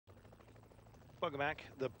Welcome back.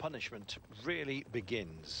 The punishment really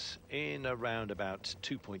begins in around about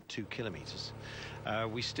 2.2 kilometres.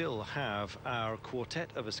 We still have our quartet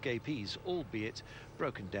of escapees, albeit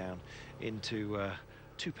broken down into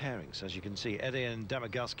two pairings, as you can see. Ede and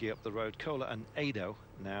Damagalski up the road, Kola and Ado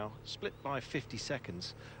now split by 50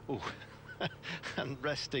 seconds. Ooh. And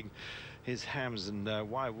resting his hams, and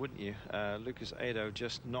why wouldn't you? Lucas Ado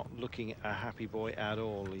just not looking a happy boy at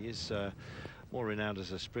all. He is more renowned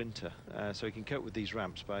as a sprinter, so he can cope with these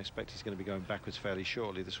ramps, but I expect he's going to be going backwards fairly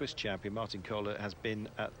shortly. The Swiss champion Martin Kola has been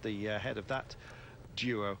at the head of that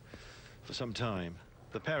duo for some time.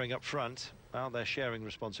 The pairing up front, well, they're sharing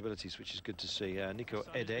responsibilities, which is good to see. Nico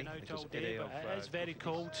Ede. It's very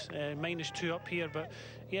cold, -2 up here, but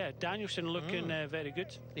yeah, Danielson looking very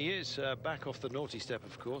good. He is back off the naughty step,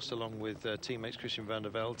 of course, along with teammates Christian van der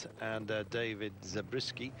Veld and David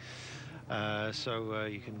Zabriskie. So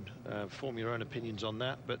you can form your own opinions on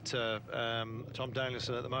that. But Tom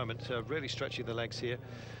Danielson at the moment really stretching the legs here.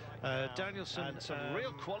 Danielson, some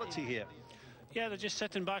real quality here. Yeah, they're just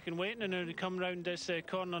sitting back and waiting, and they come round this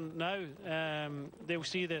corner now. They'll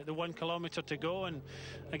see the 1 kilometre to go, and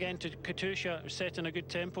again, Katusha setting a good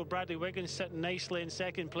tempo. Bradley Wiggins sitting nicely in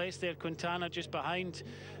second place there. Quintana just behind,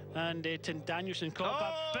 and Danielson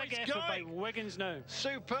caught a big effort by Wiggins now.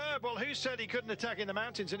 Superb. Well, who said he couldn't attack in the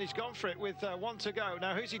mountains, and he's gone for it with 1 to go.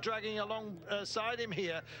 Now, who's he dragging alongside him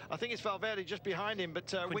here? I think it's Valverde just behind him,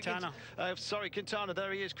 but Quintana. Quintana,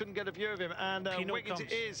 there he is. Couldn't get a view of him, and Wiggins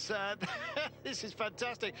is... This is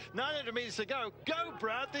fantastic. 900 metres to go. Go,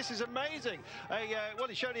 Brad. This is amazing. Well,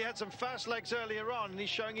 he showed he had some fast legs earlier on, and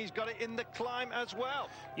he's showing he's got it in the climb as well.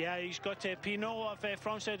 Yeah, he's got Pinot of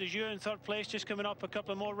France de Joux in third place, just coming up. A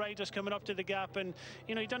couple of more riders coming up to the gap. And,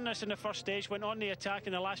 you know, he done this in the first stage, went on the attack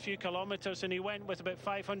in the last few kilometres, and he went with about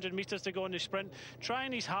 500 metres to go in the sprint,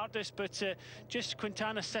 trying his hardest, but just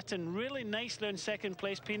Quintana sitting really nicely in second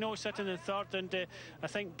place, Pinot sitting in third, and I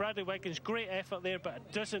think Bradley Wiggins, great effort there, but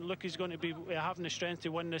it doesn't look he's going to be having the strength to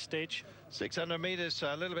win this stage. 600 metres,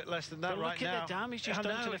 a little bit less than that right now. Look at the damage just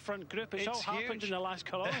done to the front group. It's all happened in the last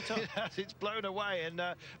kilometre. It's blown away, and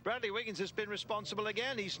Bradley Wiggins has been responsible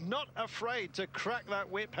again. He's not afraid to crack that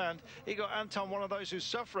whip hand. He got Anton, one of those who's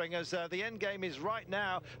suffering, as the end game is right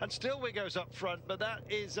now, and still Wiggins up front, but that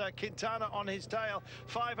is Quintana on his tail.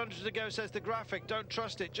 500 to go, says the graphic. Don't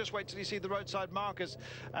trust it. Just wait till you see the roadside markers,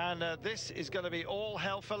 and this is going to be all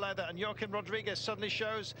hell for leather. And Joaquin Rodriguez suddenly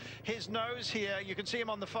shows his nose here. You can see him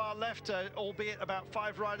on the far left, albeit about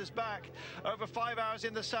 5 riders back. Over 5 hours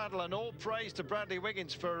in the saddle, and all praise to Bradley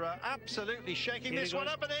Wiggins for absolutely shaking this one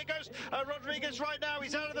up. And here goes Rodriguez right now.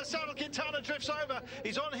 He's out of the saddle. Quintana drifts over.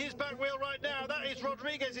 He's on his back wheel right now. That is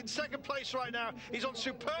Rodriguez in second place right now. He's on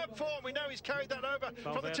superb form. We know he's carried that over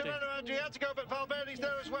from the Tirreno Adriatico, but Valverde's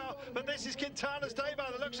there as well. But this is Quintana's day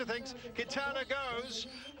by the looks of things. Quintana goes.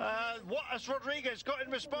 What has Rodriguez got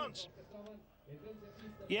in response?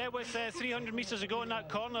 Yeah, with 300 metres to go in that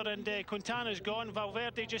corner, and Quintana's gone.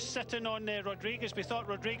 Valverde just sitting on Rodriguez. We thought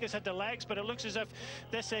Rodriguez had the legs, but it looks as if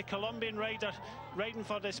this Colombian rider riding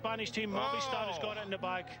for the Spanish team, Movistar, has got it in the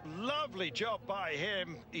bag. Lovely job by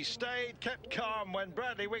him. He stayed, kept calm when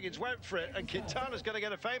Bradley Wiggins went for it, and Quintana's going to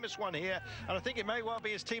get a famous one here, and I think it may well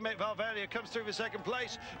be his teammate Valverde who comes through for second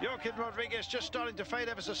place. Joaquin Rodriguez just starting to fade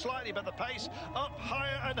ever so slightly, but the pace up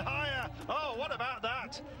higher and higher. Oh, what about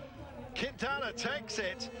that? Quintana takes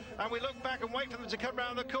it, and we look back and wait for them to come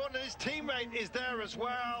round the corner. His teammate is there as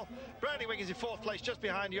well. Bradley Wiggins in fourth place, just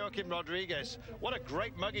behind Joaquin Rodriguez. What a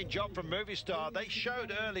great mugging job from Movistar. They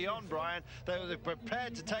showed early on, Brian, they were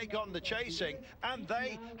prepared to take on the chasing, and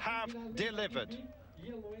they have delivered.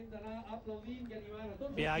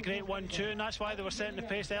 Yeah, a great 1-2, and that's why they were setting the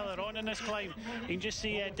pace earlier on in this climb. You can just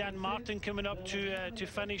see Dan Martin coming up to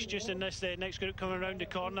finish just in this next group coming around the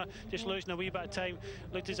corner, just losing a wee bit of time.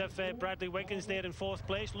 Looked as if Bradley Wiggins there in fourth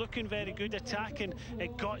place, looking very good, attacking.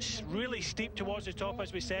 It got really steep towards the top,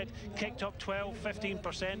 as we said, kicked up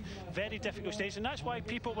 12-15%, very difficult stage, and that's why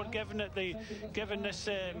people were giving this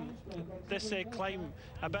climb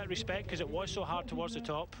a bit of respect, because it was so hard towards the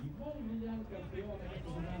top.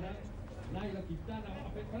 And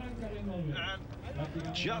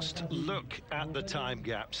just look at the time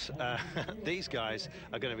gaps. These guys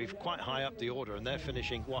are going to be quite high up the order, and they're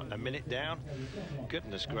finishing, what, a minute down?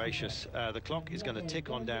 Goodness gracious. The clock is going to tick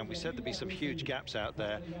on down. We said there'd be some huge gaps out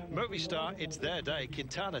there. Movistar, it's their day.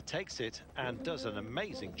 Quintana takes it and does an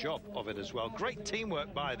amazing job of it as well. Great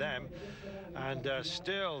teamwork by them, and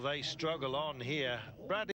still they struggle on here. Bradley